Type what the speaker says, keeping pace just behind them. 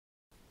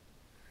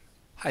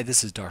Hi,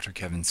 this is Dr.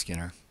 Kevin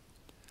Skinner.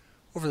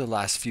 Over the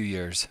last few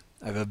years,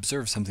 I've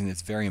observed something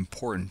that's very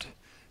important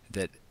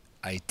that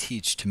I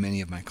teach to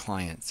many of my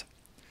clients.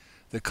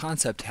 The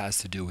concept has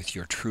to do with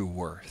your true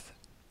worth.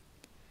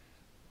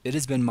 It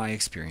has been my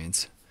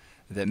experience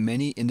that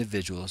many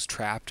individuals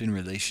trapped in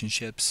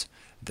relationships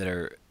that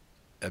are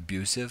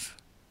abusive,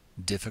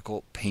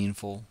 difficult,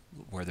 painful,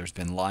 where there's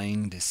been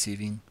lying,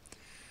 deceiving,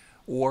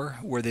 or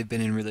where they've been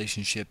in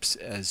relationships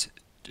as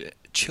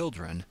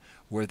children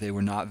where they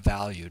were not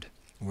valued,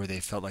 where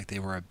they felt like they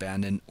were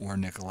abandoned or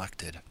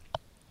neglected.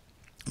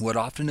 What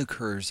often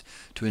occurs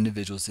to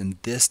individuals in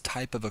this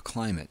type of a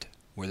climate,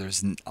 where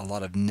there's a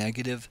lot of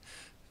negative,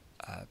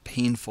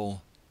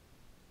 painful,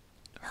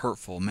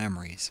 hurtful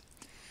memories,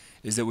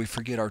 is that we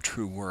forget our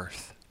true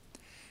worth.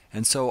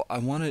 And so I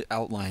want to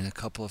outline a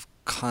couple of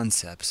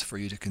concepts for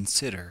you to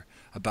consider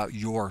about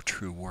your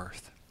true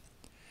worth.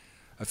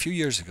 A few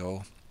years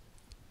ago,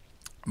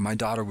 my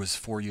daughter was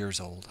 4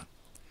 years old,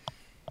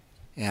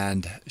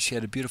 and she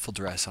had a beautiful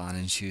dress on,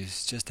 and she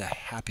was just a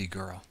happy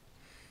girl.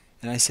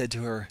 And I said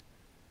to her,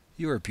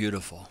 "You are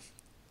beautiful."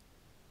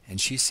 And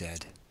she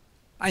said,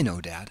 "I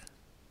know, Dad."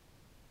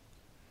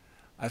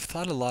 I've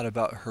thought a lot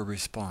about her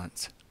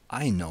response.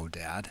 "I know,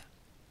 Dad."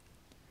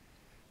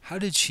 How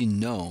did she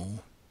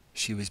know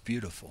she was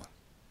beautiful?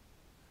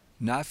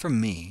 Not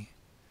from me.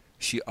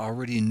 She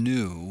already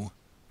knew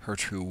her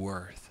true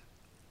worth.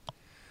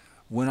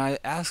 When I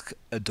ask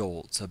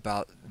adults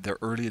about their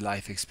early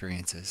life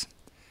experiences,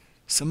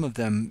 some of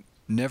them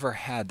never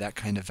had that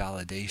kind of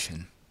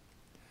validation,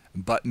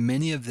 but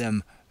many of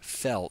them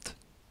felt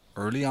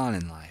early on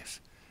in life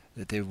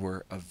that they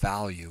were of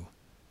value.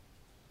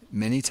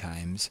 Many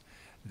times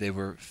they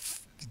were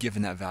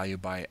given that value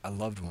by a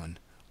loved one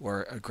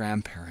or a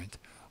grandparent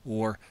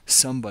or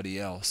somebody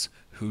else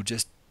who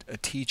just a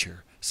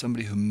teacher,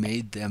 somebody who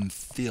made them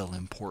feel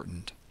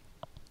important.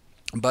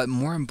 But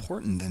more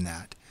important than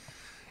that,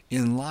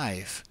 in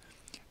life,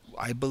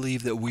 I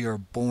believe that we are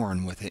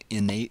born with an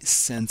innate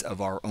sense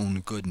of our own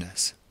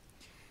goodness.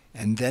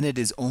 And then it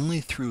is only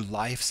through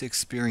life's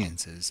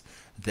experiences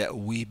that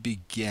we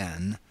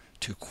begin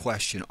to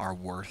question our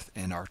worth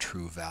and our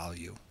true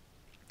value.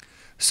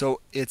 So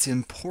it's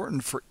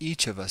important for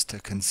each of us to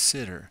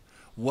consider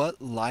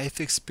what life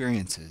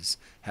experiences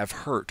have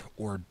hurt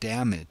or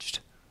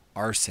damaged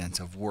our sense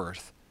of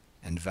worth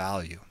and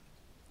value.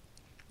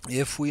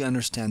 If we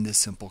understand this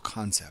simple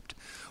concept,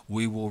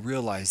 we will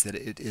realize that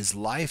it is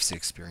life's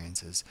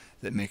experiences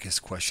that make us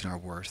question our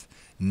worth,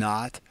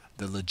 not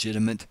the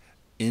legitimate,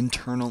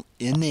 internal,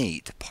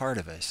 innate part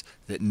of us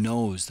that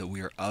knows that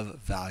we are of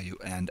value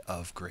and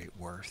of great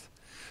worth.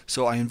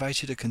 So I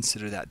invite you to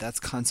consider that. That's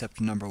concept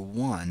number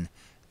one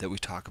that we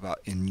talk about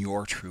in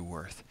your true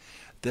worth.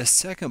 The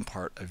second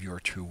part of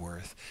your true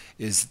worth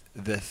is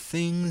the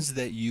things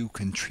that you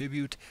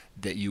contribute,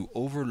 that you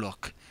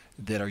overlook,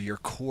 that are your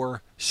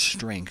core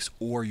strengths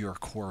or your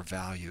core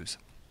values.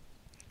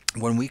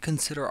 When we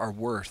consider our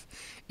worth,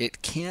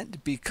 it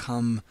can't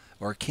become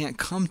or it can't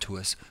come to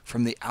us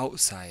from the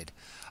outside.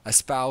 A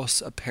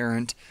spouse, a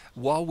parent,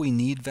 while we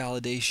need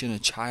validation, a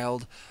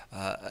child,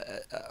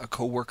 a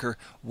coworker,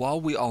 while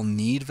we all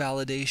need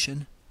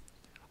validation,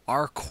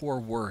 our core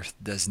worth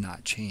does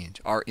not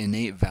change. Our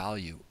innate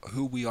value,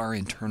 who we are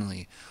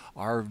internally,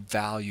 our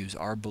values,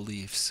 our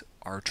beliefs,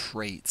 our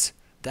traits,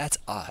 that's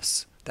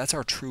us. That's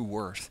our true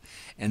worth.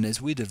 And as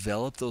we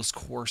develop those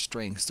core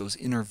strengths, those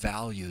inner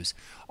values,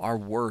 our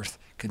worth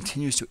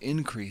continues to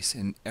increase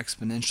and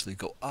exponentially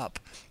go up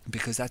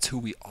because that's who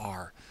we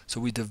are. So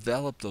we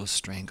develop those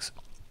strengths.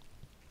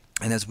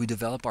 And as we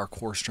develop our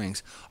core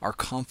strengths, our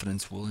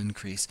confidence will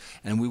increase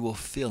and we will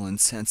feel and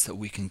sense that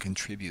we can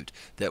contribute,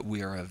 that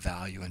we are of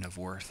value and of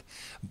worth.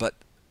 But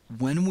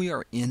when we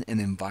are in an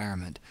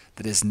environment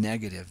that is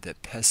negative,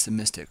 that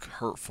pessimistic,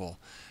 hurtful,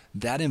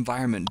 that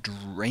environment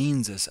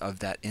drains us of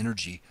that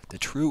energy, the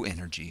true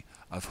energy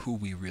of who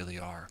we really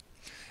are.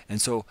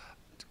 And so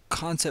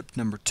concept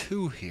number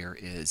two here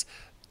is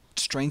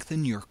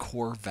strengthen your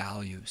core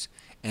values.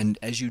 And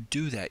as you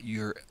do that,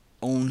 your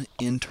own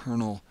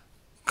internal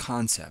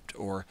concept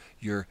or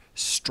your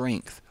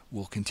strength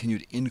will continue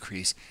to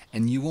increase,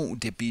 and you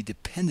won't be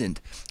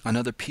dependent on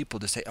other people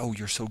to say, "Oh,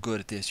 you're so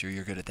good at this," or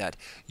 "You're good at that."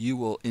 You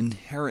will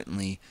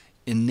inherently,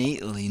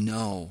 innately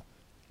know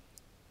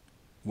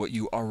what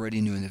you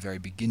already knew in the very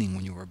beginning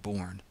when you were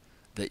born,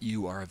 that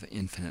you are of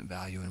infinite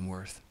value and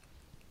worth.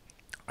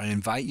 I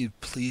invite you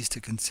please to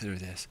consider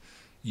this.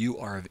 You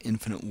are of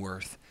infinite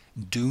worth.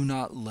 Do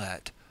not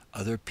let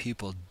other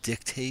people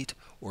dictate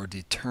or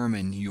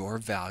determine your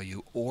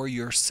value or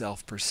your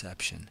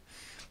self-perception.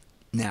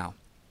 Now,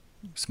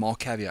 small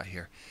caveat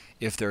here.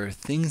 If there are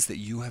things that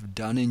you have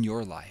done in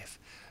your life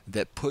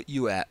that put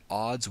you at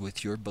odds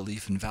with your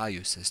belief and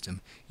value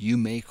system, you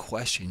may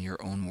question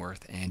your own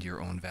worth and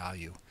your own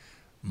value.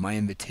 My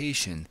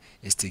invitation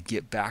is to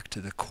get back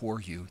to the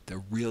core you, the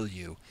real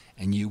you,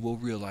 and you will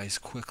realize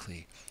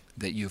quickly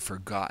that you've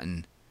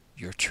forgotten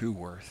your true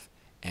worth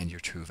and your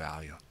true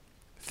value.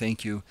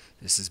 Thank you.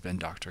 This has been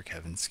Dr.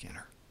 Kevin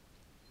Skinner.